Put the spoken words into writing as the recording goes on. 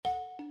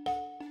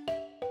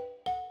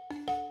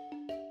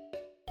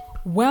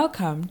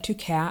Welcome to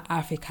Care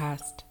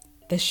Africast,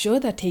 the show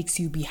that takes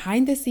you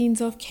behind the scenes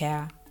of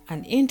CARE,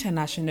 an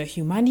international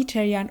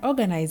humanitarian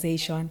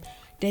organization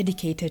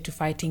dedicated to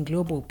fighting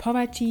global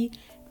poverty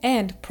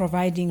and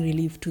providing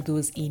relief to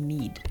those in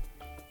need.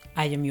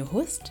 I am your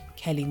host,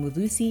 Kelly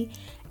Mudusi,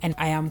 and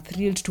I am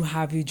thrilled to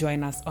have you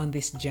join us on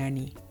this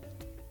journey.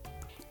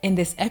 In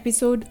this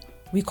episode,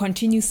 we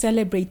continue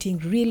celebrating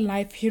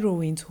real-life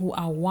heroines who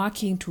are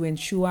working to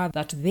ensure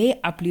that they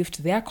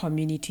uplift their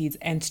communities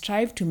and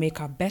strive to make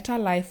a better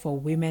life for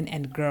women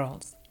and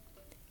girls.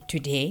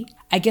 Today,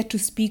 I get to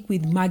speak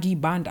with Maggie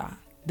Banda,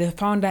 the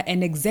founder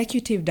and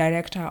executive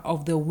director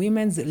of the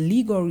Women's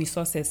Legal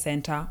Resources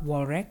Center,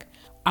 WOLREC,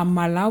 a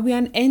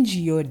Malawian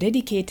NGO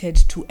dedicated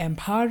to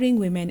empowering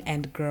women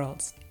and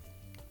girls.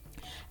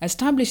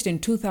 Established in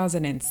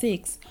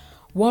 2006,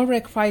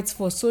 WOLREC fights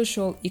for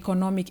social,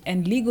 economic,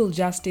 and legal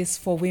justice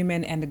for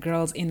women and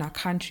girls in a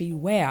country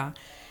where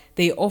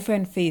they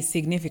often face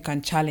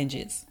significant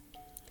challenges.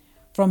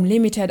 From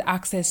limited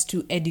access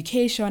to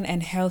education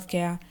and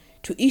healthcare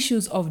to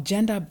issues of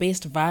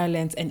gender-based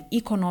violence and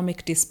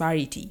economic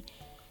disparity,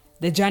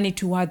 the journey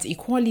towards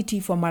equality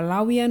for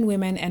Malawian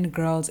women and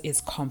girls is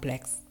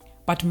complex.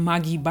 But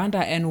Maggie Banda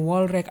and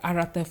WOLREC are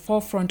at the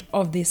forefront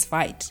of this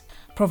fight,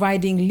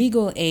 providing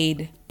legal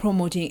aid,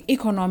 promoting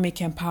economic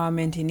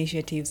empowerment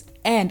initiatives,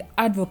 and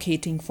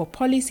advocating for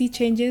policy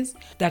changes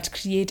that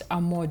create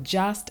a more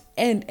just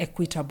and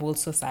equitable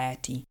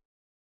society.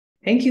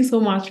 Thank you so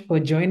much for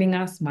joining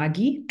us,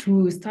 Maggie.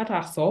 To start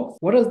us off,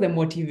 what was the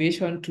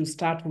motivation to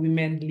start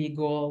Women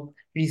Legal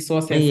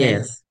Resources Center?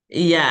 Yes.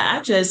 Yeah,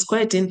 actually, it's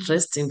quite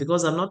interesting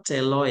because I'm not a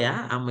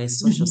lawyer, I'm a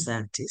social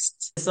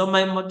scientist. So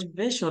my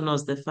motivation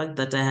was the fact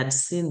that I had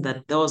seen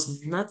that there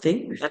was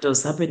nothing that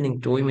was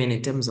happening to women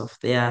in terms of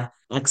their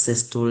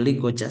access to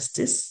legal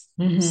justice.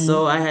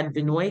 So I had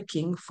been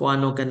working for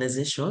an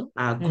organization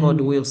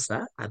called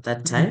WILSA at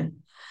that time,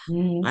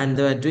 and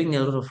they were doing a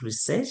lot of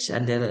research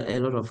and a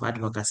lot of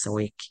advocacy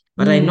work.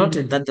 But I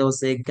noted that there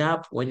was a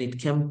gap when it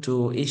came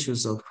to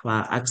issues of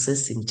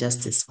accessing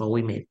justice for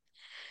women.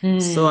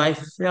 So I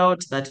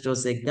felt that it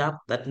was a gap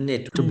that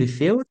needed to be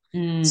filled.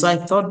 So I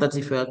thought that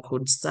if I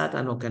could start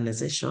an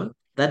organization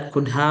that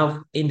could have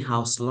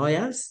in-house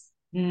lawyers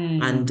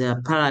and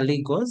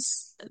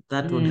paralegals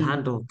that would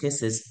handle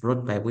cases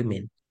brought by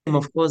women.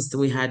 Of course,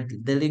 we had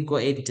the legal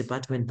aid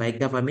department by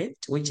government,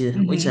 which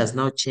has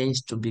now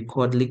changed to be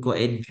called Legal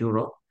Aid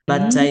Bureau.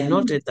 But I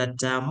noted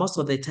that most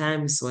of the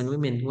times when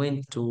women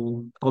went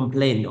to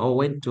complain or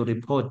went to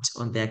report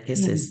on their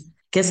cases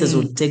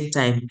would take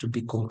time to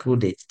be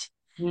concluded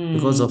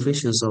because of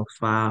issues of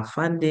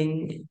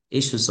funding,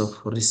 issues of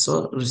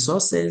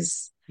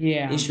resources,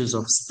 issues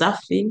of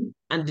staffing.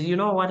 And you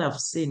know what I've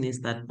seen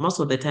is that most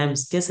of the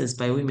times cases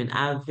by women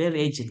are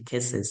very aged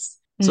cases.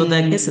 So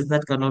there are cases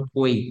that cannot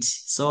wait.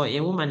 So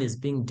a woman is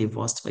being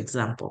divorced, for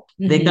example.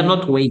 They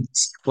cannot wait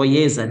for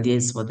years and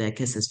years for their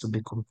cases to be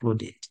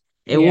concluded.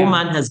 A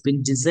woman has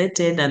been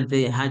deserted and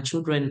her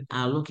children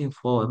are looking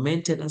for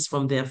maintenance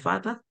from their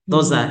father.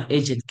 Those are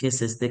aged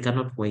cases. They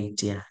cannot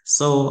wait. Yeah.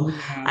 So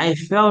I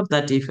felt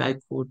that if I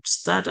could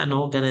start an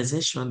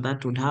organization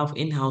that would have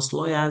in-house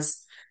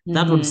lawyers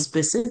that would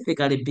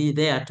specifically be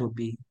there to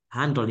be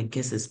handling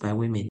cases by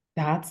women.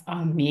 That's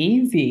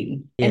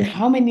amazing. And Yeah.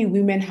 how many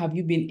women have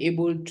you been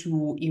able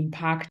to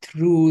impact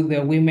through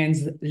the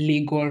Women's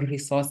Legal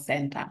Resource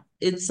Center?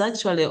 It's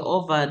actually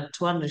over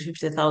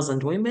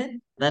 250,000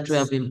 women that we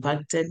have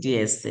impacted.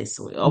 Yes, yes.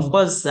 Of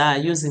course,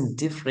 using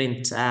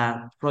different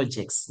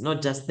projects,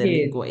 not just the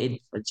Yes. legal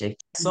aid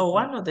project. So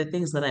one of the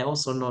things that I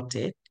also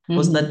noted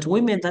was that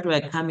women that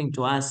were coming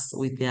to us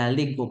with their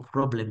legal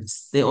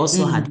problems, they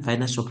also had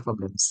financial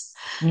problems.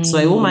 So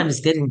a woman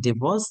is getting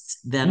divorced,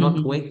 they are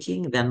not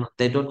working,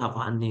 they don't have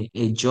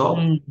a job,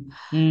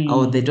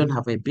 or they don't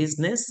have a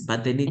business,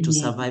 but they need to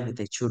survive with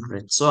the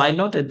children. So I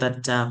noted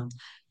that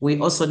we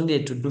also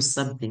needed to do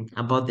something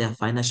about their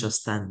financial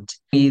stand.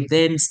 We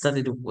then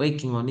started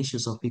working on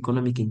issues of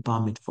economic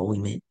empowerment for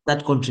women.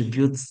 That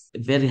contributes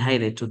very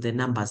highly to the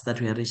numbers that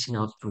we are reaching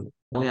out to.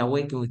 We are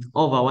working with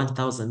over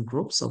 1,000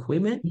 groups of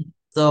women.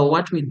 So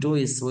what we do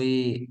is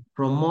we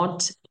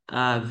promote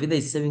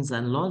village savings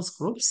and loans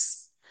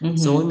groups.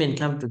 So women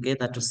come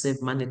together to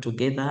save money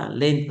together,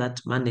 lend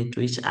that money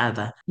to each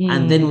other.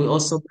 And then we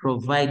also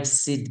provide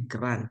seed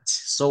grant.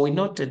 So we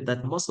noted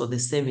that most of the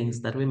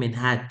savings that women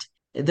had,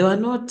 they were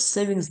not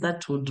savings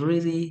that would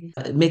really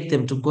make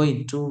them to go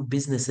into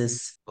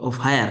businesses of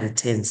higher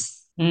returns.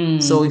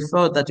 So we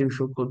felt that if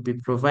we could be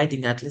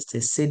providing at least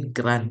a seed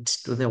grant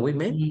to the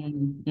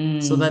women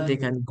so that they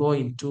can go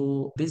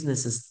into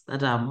businesses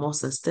that are more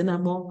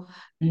sustainable,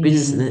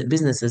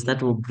 businesses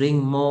that will bring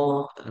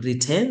more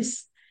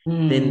returns,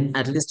 then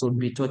at least we'll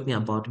be talking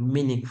about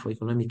meaningful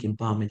economic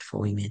empowerment for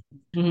women.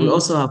 We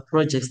also have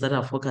projects that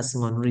are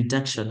focusing on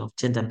reduction of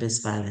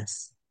gender-based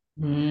violence.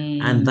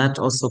 And that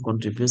also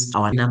contributes to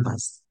our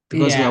numbers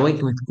because we are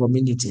working with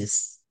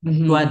communities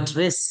to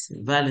address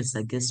violence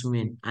against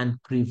women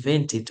and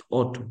prevent it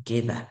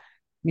altogether.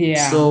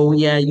 Yeah. So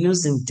we are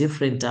using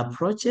different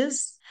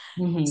approaches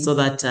Mm-hmm. so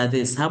that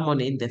there's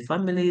harmony in the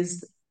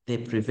families, they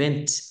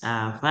prevent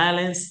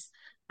violence,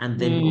 and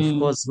then, of Mm.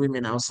 course,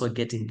 women are also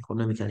getting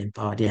economically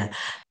empowered. Yeah,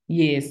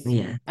 Yes.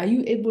 yeah, Are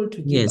you able to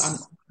give an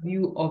yes,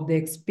 overview of the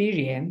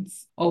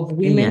experience of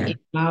women yeah. in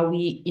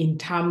Malawi in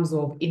terms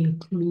of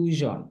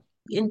inclusion?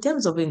 In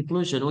terms of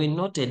inclusion, we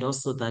noted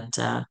also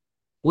that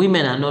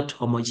women are not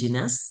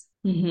homogeneous.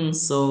 Mm-hmm.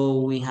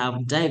 So we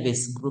have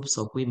diverse groups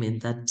of women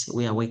that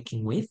we are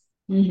working with.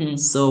 Mm-hmm.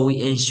 So we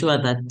ensure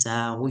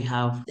that we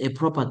have a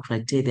proper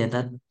criteria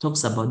that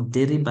talks about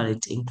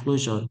deliberate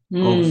inclusion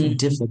of Mm.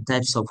 different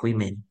types of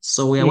women.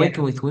 So we are Yeah.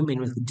 working with women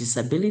with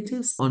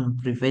disabilities on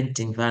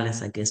preventing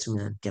violence against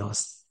women and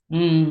girls.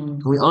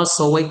 Mm. We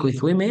also work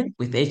with women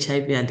with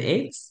HIV and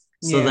AIDS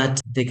so Yeah.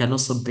 that they can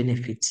also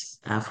benefit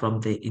from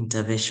the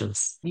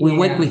interventions. We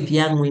work Yeah. with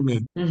young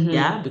women, Mm-hmm.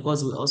 yeah,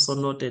 because we also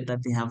noted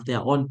that they have their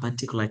own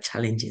particular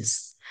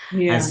challenges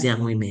as Yeah.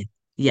 young women.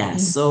 Yeah, Mm-hmm.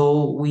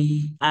 so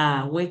we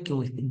are working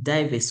with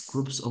diverse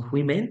groups of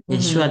women, Mm-hmm.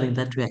 ensuring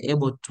that we are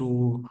able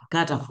to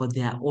cater for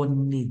their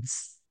own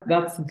needs.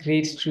 That's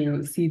great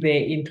to see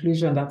the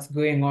inclusion that's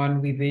going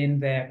on within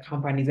the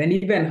companies and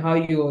even how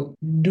you're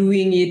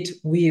doing it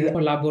with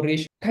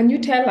collaboration. Can you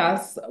tell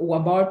us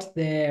about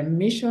the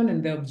mission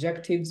and the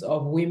objectives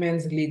of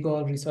Women's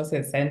Legal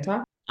Resources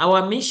Center?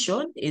 Our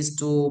mission is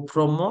to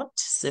promote,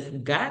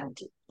 safeguard,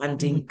 and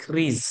Mhm.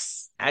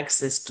 increase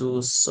access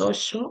to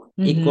social,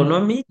 Mhm.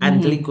 economic,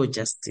 and Mhm. legal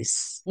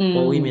justice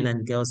for women Mm.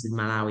 and girls in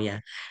Malawi.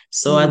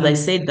 So, as I Mm.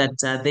 said,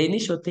 that the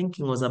initial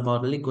thinking was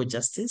about legal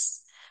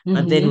justice,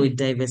 but then Mhm. we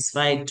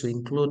diversified to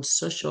include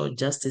social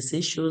justice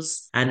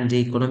issues and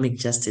economic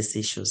justice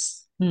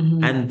issues.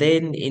 Mhm. And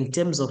then, in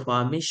terms of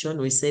our mission,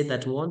 we say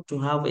that we want to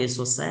have a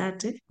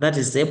society that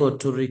is able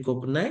to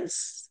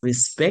recognize,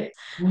 respect,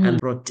 Mhm. and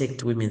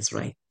protect women's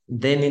rights.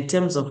 Then, in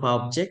terms of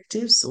our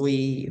objectives,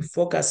 we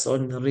focus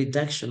on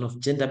reduction of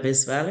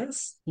gender-based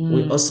violence.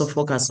 We Mm. also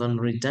focus on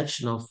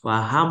reduction of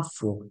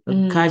harmful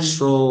Mm.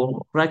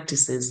 cultural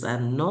practices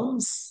and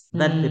norms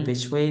that Mm.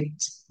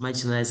 perpetuate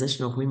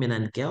marginalization of women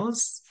and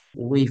girls.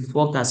 We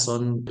focus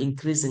on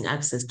increasing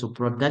access to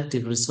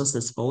productive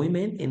resources for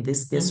women. In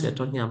this case, we're Mhm.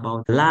 talking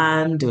about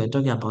land, we're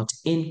talking about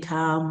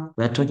income,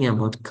 we're talking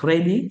about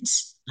credit,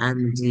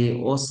 and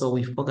also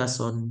we focus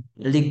on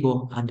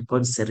legal and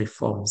policy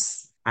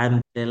reforms.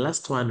 And the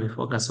last one, we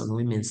focus on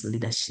women's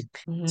leadership.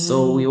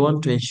 So we Mm.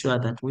 want to ensure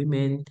that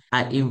women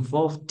are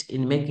involved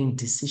in making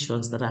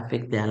decisions that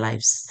affect their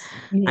lives.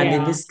 And in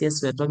Yeah. this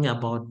case, we're talking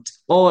about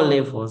all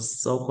levels.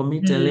 So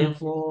community Mm.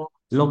 level,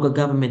 local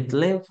government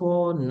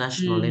level,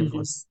 national Mm.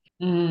 levels.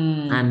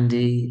 Mm.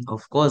 And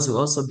of course, we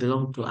also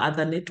belong to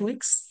other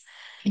networks,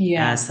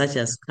 Yeah. such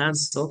as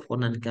Council for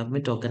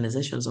Non-Governmental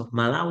Organizations of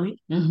Malawi.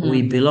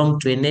 We Mhm. belong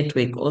to a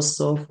network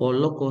also for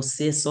local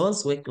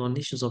CSOs working on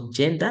issues of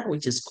gender,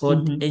 which is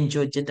called Mhm.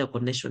 NGO Gender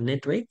Coordination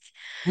Network.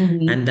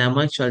 Mhm. And I'm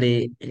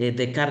actually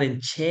the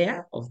current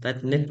chair of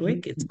that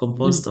network. It's Mhm.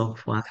 composed of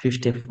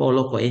 54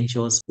 local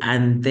NGOs.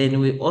 And then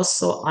we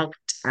also act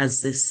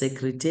as the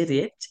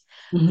secretariat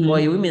for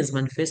a Mhm. women's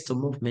manifesto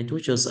movement,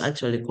 which was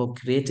actually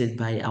co-created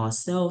by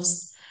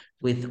ourselves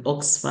with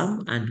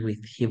Oxfam and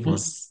with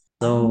HIVOS.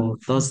 So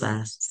Mhm. those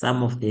are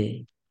some of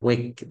the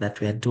work that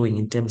we are doing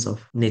in terms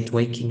of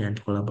networking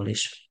and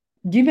collaboration.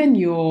 Given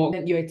your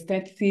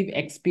extensive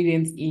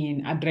experience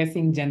in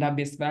addressing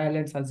gender-based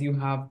violence, as you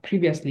have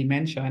previously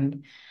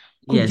mentioned,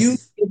 could you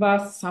Yes. give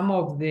us some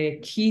of the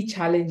key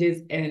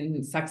challenges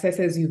and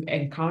successes you've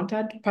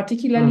encountered,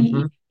 particularly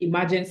Mhm. in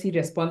emergency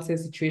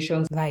responses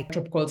situations like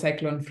Tropical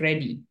Cyclone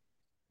Freddy?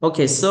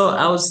 Okay, so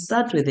I'll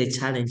start with the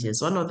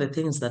challenges. One of the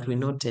things that we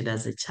noted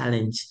as a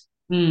challenge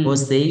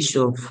was Mm. the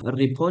issue of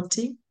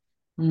reporting.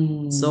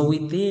 So Mm.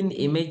 within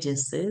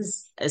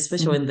emergencies,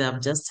 especially when they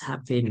have just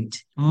happened,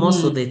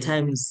 most of Mm. the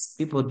times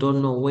people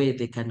don't know where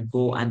they can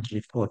go and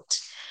report.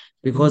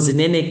 Because Mm. in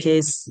any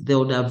case, there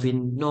would have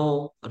been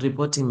no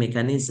reporting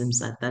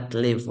mechanisms at that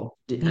level,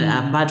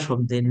 Mm. apart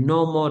from the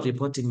normal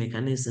reporting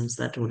mechanisms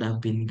that would have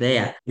been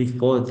there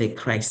before the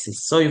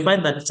crisis. So you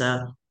find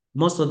that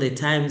most of the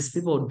times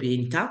people would be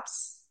in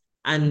camps.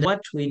 And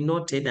what we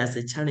noted as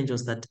a challenge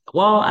was that,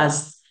 well,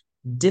 as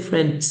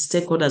different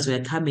stakeholders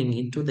were coming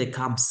into the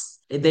camps,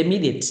 the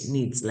immediate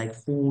needs like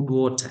food,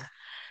 water.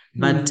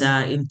 But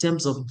Mm. in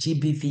terms of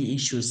GBV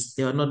issues,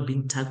 they were not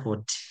being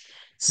tackled.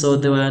 So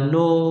there Mm. were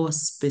no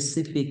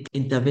specific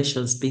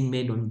interventions being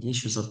made on the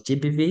issues of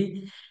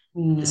GBV.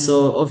 Mm.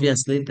 So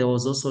obviously there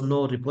was also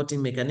no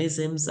reporting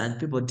mechanisms and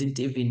people didn't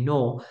even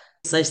know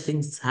such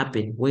things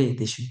happen where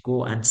they should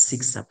go and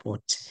seek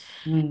support.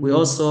 We Mm.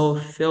 also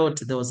felt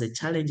there was a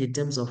challenge in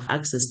terms of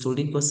access to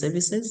legal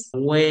services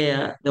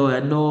where there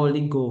were no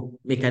legal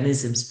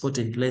mechanisms put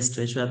in place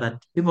to ensure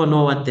that people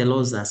know what the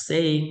laws are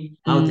saying,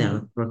 how they are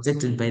Mm.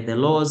 protected by the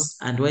laws,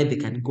 and where they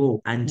can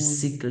go and Mm.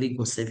 seek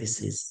legal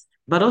services.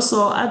 But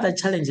also other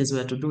challenges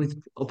were to do with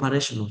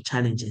operational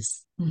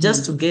challenges.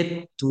 Just Mhm. to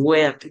get to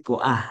where people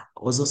are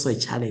was also a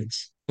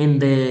challenge. In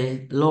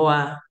the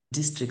lower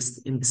districts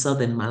in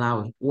southern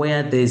Malawi,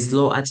 where there's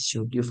low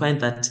altitude, you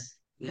find that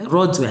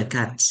roads were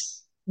cut.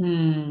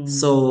 Mm.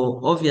 So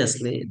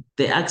obviously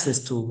the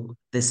access to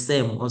the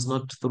same was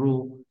not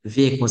through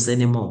vehicles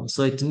anymore.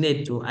 So it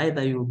needed to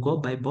either you go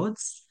by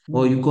boats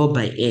or you go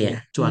by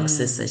air to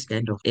access such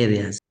kind of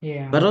areas.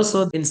 Yeah. But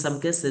also in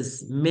some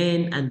cases,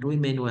 men and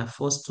women were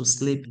forced to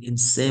sleep in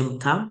same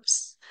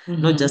camps,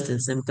 not just in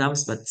same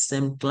camps, but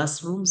same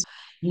classrooms,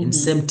 in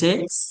same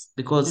tents,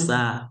 because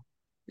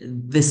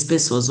the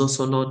space was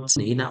also not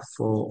enough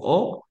for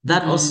all.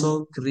 That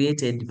also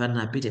created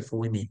vulnerability for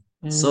women.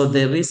 So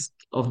the risk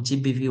of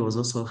GBV was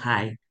also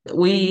high.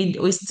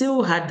 We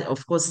still had,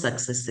 of course,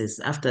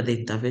 successes after the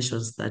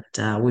interventions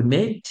that we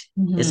made,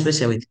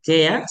 especially with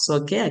CARE.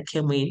 So CARE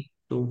came in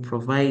to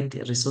provide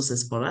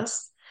resources for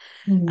us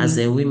as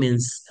a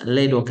women's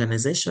led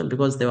organization,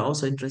 because they were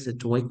also interested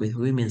to work with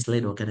women's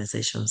led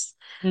organizations.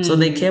 So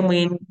they came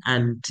in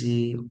and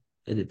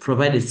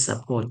provided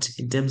support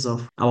in terms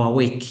of our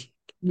work,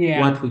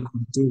 Yeah. what we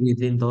could do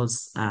within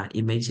those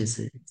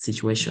emergency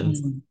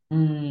situations.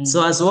 Mm.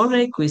 So as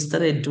WOLREC, we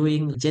started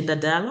doing gender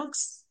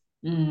dialogues.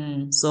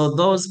 Mm. So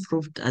those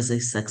proved as a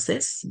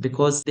success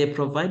because they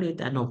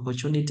provided an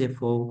opportunity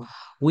for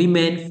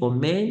women, for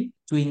men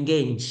to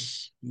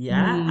engage,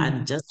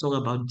 and just talk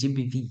about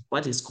GBV.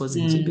 What is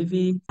causing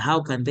GBV?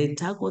 How can they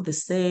tackle the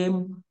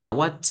same?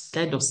 What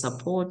kind of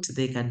support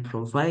they can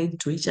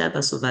provide to each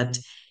other so that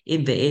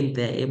in the end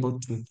they're able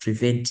to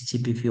prevent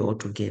GBV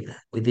altogether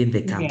within the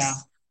Yeah. camps.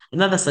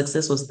 Another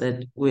success was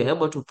that we were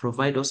able to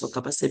provide also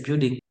capacity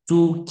building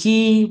to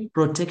key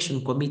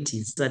protection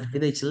committees. At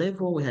village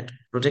level, we had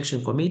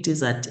protection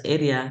committees. At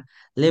area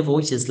level,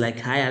 which is like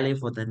higher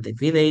level than the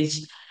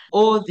village.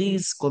 All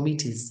these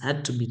committees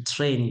had to be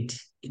trained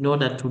in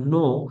order to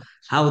know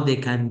how they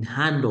can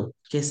handle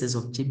cases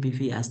of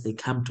GBV as they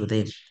come to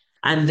them.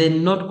 And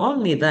then not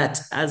only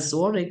that, as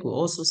WOLREC, we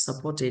also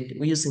supported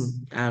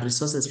using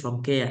resources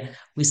from CARE,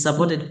 we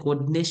supported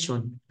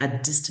coordination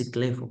at district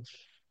level.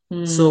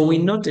 So we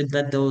noted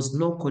that there was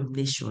no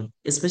coordination,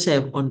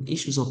 especially on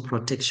issues of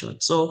protection.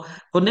 So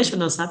coordination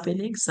was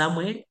happening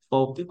somewhere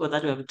for people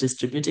that were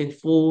distributing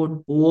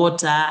food,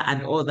 water,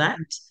 and all that.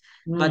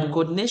 But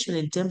coordination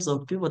in terms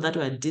of people that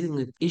were dealing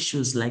with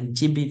issues like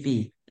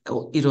GBV,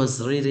 it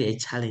was really a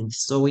challenge.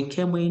 So we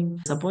came in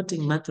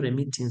supporting monthly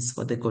meetings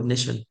for the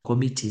coordination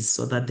committees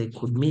so that they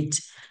could meet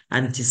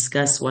and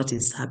discuss what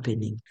is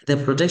happening. The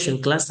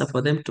protection cluster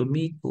for them to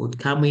meet would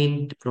come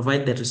in,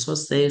 provide the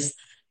resources,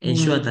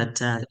 ensure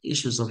that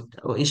issues of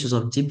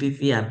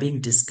GBV are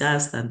being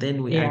discussed, and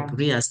then we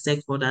agree as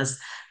stakeholders,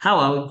 how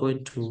are we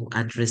going to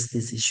address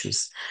these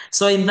issues?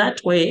 So in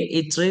that way,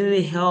 it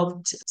really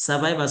helped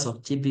survivors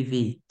of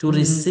GBV to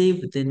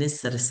receive the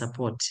necessary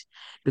support,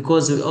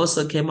 because we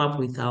also came up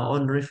with our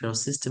own referral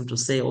system to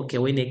say, okay,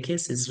 when a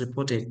case is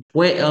reported,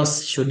 where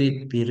else should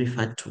it be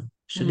referred to?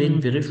 Should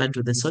it be referred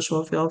to the social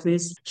welfare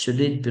office?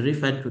 Should it be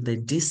referred to the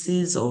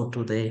DCs or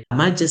to the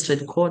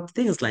magistrate court?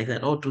 Things like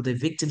that, or to the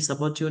victim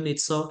support unit.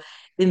 So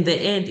in the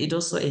end, it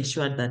also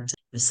ensured that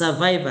the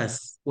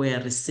survivors were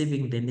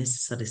receiving the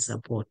necessary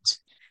support.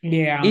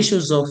 Yeah.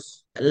 Issues of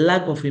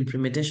lack of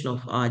implementation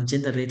of our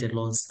gender-related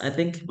laws. I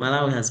think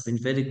Malawi has been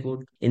very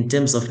good in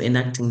terms of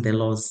enacting the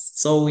laws.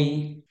 So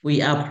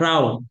we are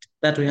proud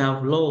that we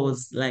have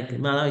laws like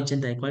Malawi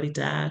Gender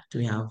Equality Act,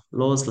 we have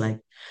laws like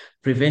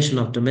Prevention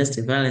of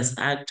Domestic Violence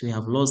Act, we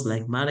have laws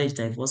like Marriage,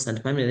 Divorce,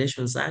 and Family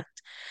Relations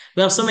Act.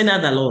 We have so many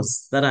other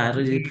laws that are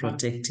really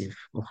protective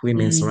of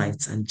women's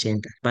rights and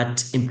gender,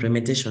 but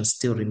implementation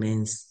still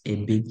remains a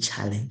big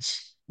challenge,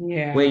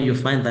 where Yeah. you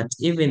find that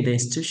even the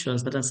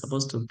institutions that are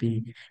supposed to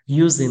be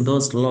using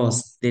those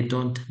laws, they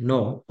don't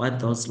know what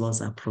those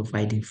laws are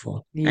providing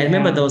for. I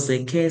remember there was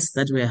a case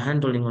that we were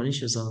handling on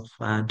issues of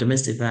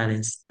domestic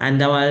violence, and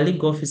our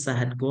legal officer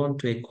had gone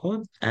to a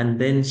court, and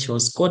then she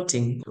was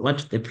quoting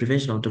what the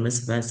Prevention of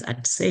Domestic Violence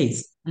Act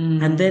says.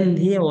 And then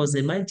here was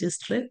a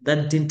magistrate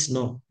that didn't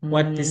know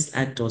what this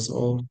act was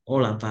all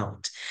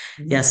about.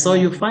 Yeah, so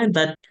you find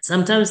that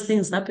sometimes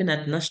things happen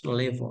at national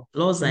level,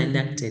 laws are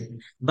enacted,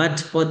 but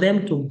for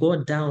them to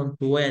go down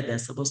to where they're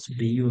supposed to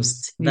be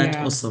used, that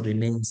also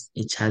remains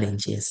a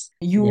challenge, yes.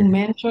 You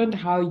mentioned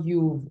how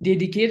you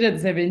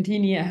dedicated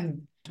 17 years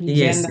to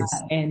Yes, gender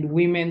yes. and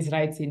women's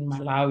rights in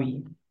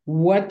Malawi.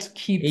 What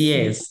keeps you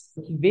Yes.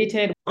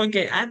 motivated?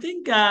 Okay, I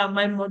think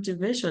my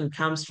motivation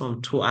comes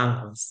from two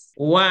angles.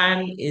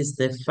 One is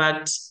the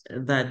fact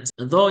that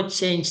though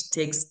change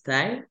takes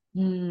time,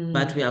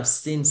 but we have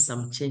seen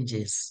some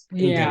changes in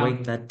the Yeah.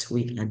 work that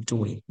we are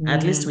doing.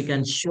 At least we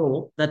can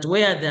show that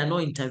where there are no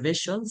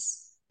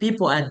interventions,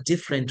 people are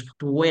different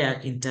to where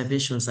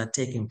interventions are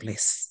taking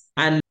place.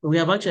 And we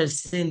have actually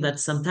seen that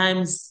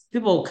sometimes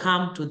people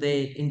come to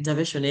the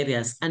intervention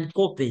areas and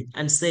copy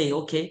and say,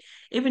 okay,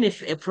 even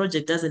if a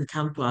project doesn't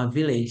come to our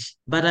village,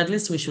 but at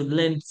least we should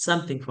learn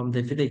something from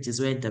the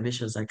villages where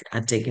interventions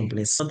are taking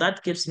place. So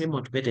that keeps me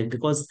motivated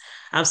because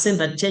I've seen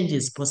that change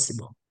is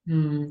possible.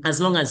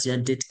 As long as you are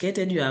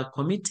dedicated, you are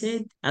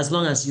committed, as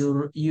long as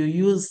you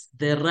use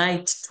the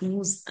right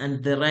tools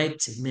and the right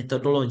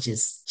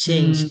methodologies,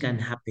 change can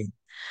happen.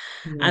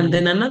 And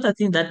then another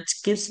thing that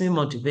keeps me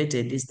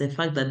motivated is the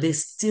fact that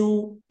there's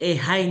still a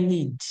high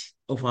need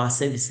of our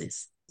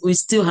services. We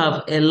still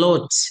have a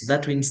lot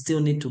that we still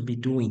need to be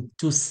doing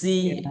to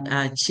see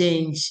a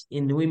change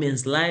in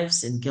women's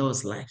lives and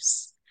girls'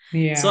 lives.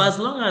 So as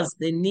long as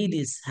the need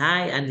is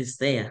high and is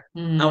there,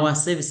 our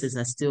services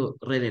are still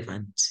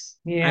relevant.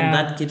 And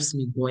that keeps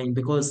me going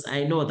because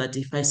I know that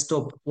if I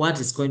stop,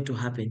 what is going to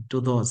happen to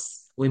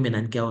those women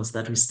and girls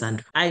that we stand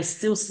for? I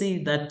still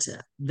see that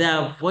there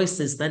are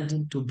voices that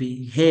need to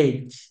be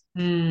heard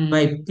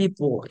by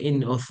people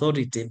in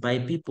authority, by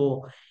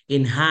people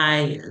in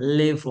high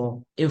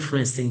level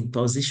influencing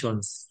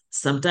positions.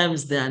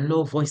 Sometimes there are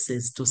no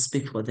voices to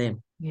speak for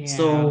them.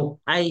 So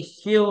I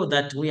feel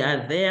that we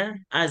are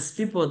there as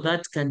people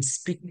that can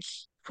speak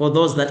for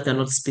those that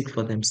cannot speak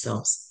for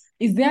themselves.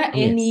 Is there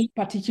Yes. any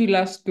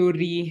particular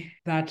story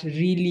that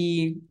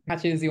really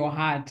touches your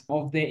heart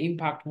of the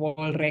impact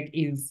WOLREC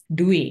is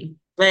doing?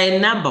 There are a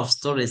number of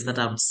stories that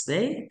I would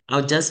say.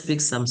 I'll just pick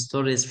some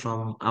stories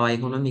from our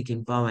economic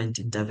empowerment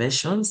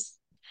interventions.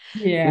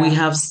 We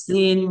have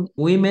seen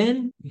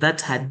women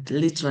that had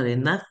literally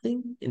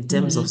nothing in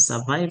terms of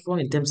survival,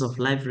 in terms of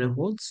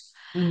livelihoods.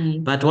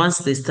 But once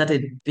they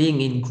started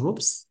being in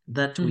groups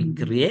that we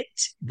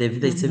create, the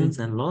village savings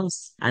and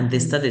loans, and they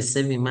started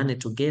saving money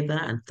together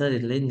and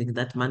started lending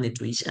that money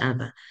to each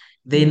other,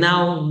 they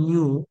now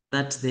knew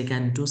that they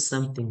can do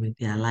something with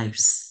their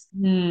lives.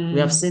 We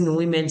have seen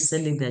women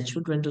sending their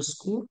children to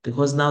school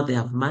because now they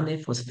have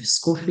money for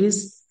school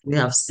fees. We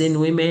have seen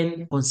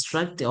women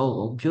constructing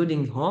or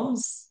building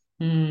homes.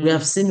 We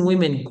have seen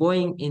women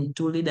going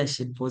into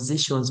leadership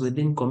positions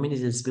within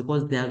communities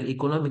because their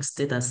economic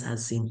status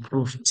has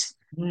improved.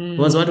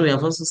 Because what we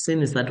have also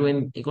seen is that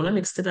when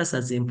economic status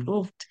has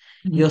improved,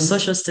 your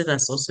social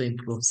status also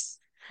improves.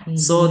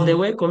 So the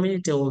way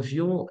community will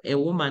view a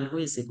woman who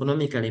is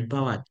economically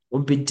empowered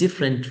will be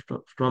different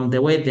from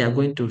the way they are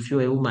going to view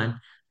a woman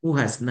who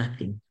has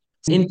nothing.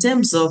 In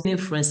terms of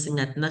influencing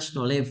at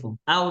national level,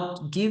 I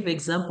would give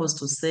examples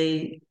to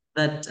say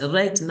that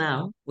right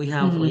now we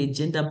have a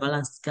gender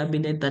balanced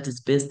cabinet that is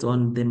based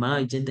on the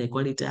Malawi Gender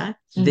Equality Act.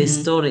 The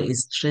story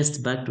is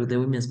traced back to the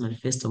Women's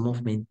Manifesto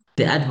movement,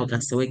 the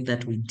advocacy work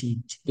that we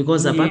did.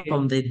 Because apart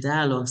from the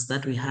dialogues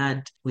that we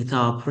had with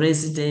our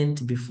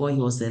president before he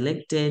was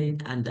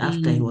elected and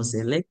after he was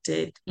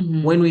elected,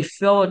 when we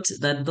felt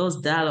that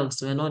those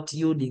dialogues were not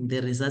yielding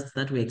the results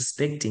that we were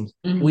expecting,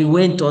 we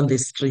went on the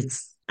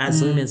streets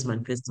as Women's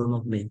Manifesto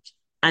movement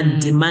and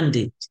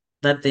demanded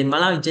that the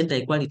Malawi Gender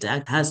Equality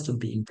Act has to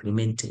be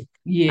implemented.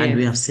 And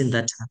we have seen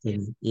that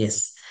happen.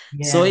 Yes.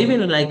 So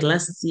even like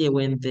last year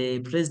when the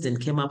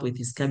president came up with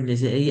his cabinet,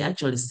 he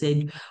actually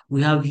said,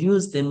 we have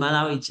used the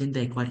Malawi Gender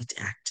Equality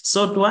Act.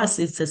 So to us,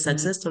 it's a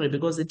success story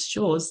because it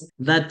shows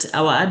that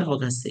our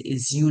advocacy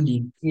is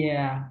yielding.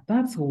 Yeah,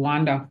 that's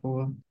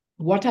wonderful.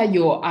 What are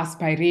your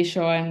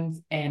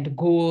aspirations and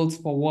goals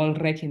for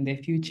WOLREC in the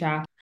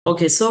future?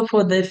 Okay, so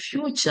for the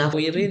future,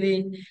 we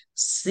really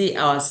see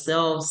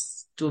ourselves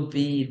to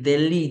be the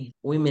lead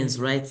women's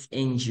rights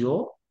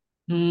NGO,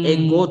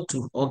 a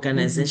go-to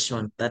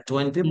organization that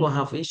when people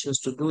have issues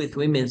to do with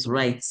women's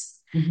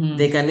rights,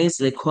 they can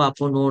easily call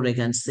upon WOLREC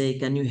and say,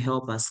 can you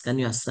help us? Can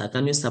you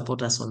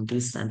support us on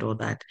this and all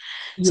that?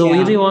 So we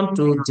really want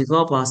to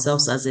develop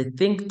ourselves as a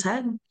think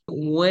tank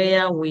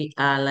where we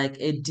are like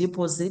a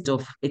deposit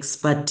of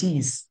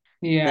expertise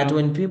that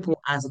when people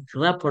are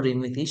grappling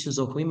with issues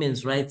of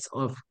women's rights,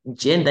 of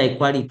gender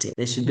equality,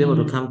 they should be able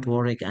to come to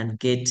WOLREC and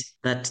get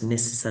that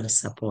necessary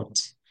support.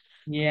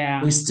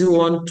 We still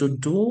want to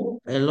do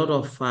a lot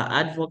of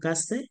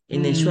advocacy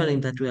in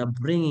ensuring that we are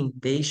bringing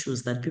the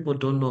issues that people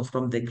don't know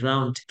from the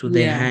ground to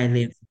the high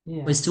level.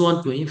 We still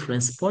want to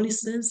influence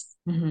policies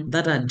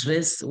that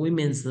address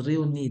women's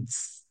real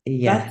needs.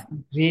 That's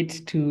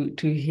great to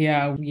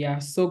hear. We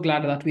are so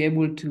glad that we're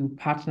able to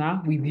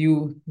partner with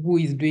you, who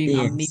is doing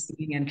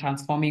amazing and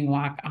transforming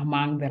work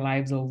among the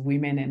lives of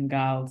women and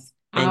girls.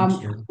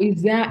 Thank you.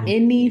 Is there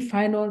any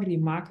final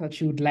remark that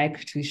you would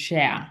like to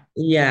share?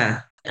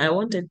 Yeah, I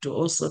wanted to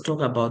also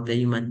talk about the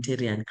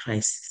humanitarian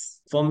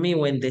crisis. For me,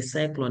 when the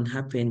cyclone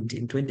happened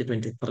in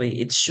 2023,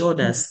 it showed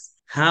us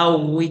how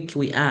weak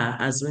we are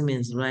as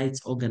women's rights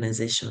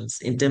organizations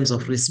in terms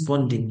of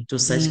responding to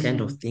such kind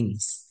of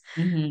things.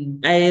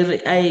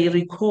 I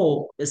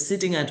recall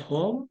sitting at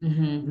home,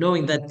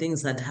 knowing that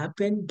things had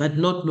happened, but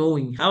not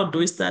knowing how do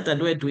we start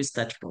and where do we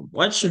start from?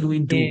 What should we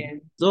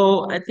do?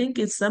 So I think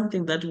it's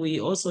something that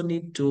we also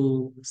need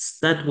to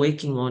start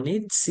working on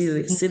it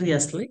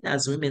seriously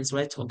as women's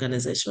rights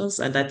organizations.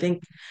 And I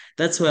think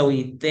that's where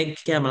we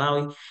thank Care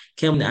Malawi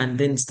came and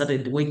then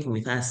started working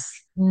with us.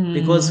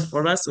 Because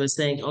for us, we're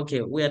saying,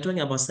 okay, we are talking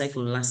about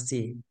cyclone last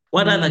year.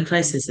 What other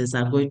crises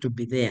are going to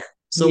be there?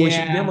 So we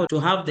should be able to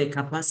have the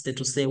capacity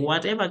to say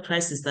whatever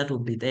crisis that will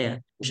be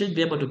there, we should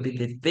be able to be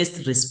the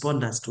best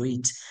responders to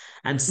it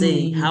and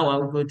say, how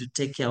are we going to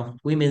take care of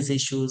women's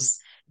issues,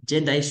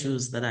 gender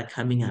issues that are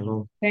coming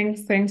along?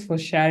 Thanks for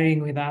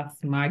sharing with us,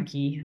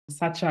 Maggie.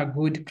 Such a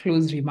good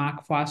close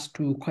remark for us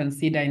to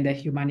consider in the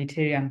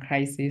humanitarian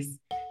crisis.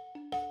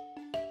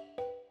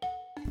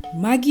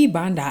 Maggie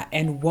Banda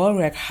and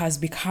WOLREC has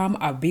become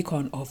a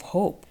beacon of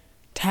hope,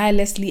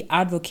 tirelessly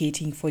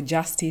advocating for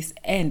justice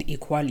and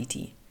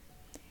equality.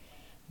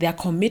 Their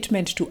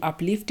commitment to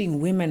uplifting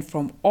women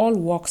from all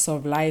walks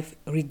of life,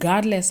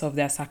 regardless of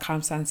their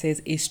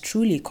circumstances, is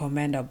truly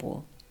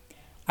commendable.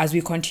 As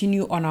we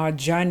continue on our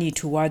journey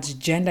towards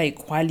gender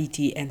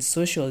equality and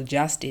social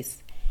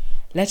justice,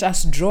 let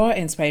us draw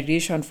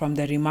inspiration from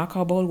the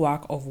remarkable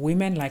work of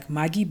women like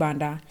Maggie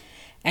Banda,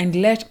 and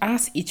let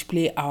us each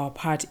play our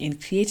part in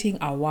creating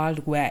a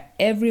world where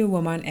every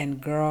woman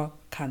and girl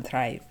can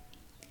thrive.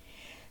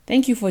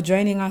 Thank you for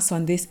joining us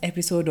on this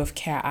episode of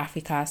Care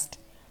Africast.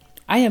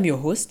 I am your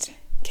host,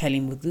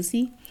 Kelly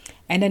Muthusi,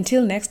 and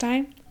until next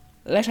time,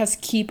 let us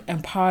keep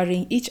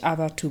empowering each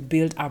other to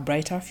build a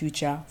brighter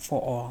future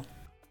for all.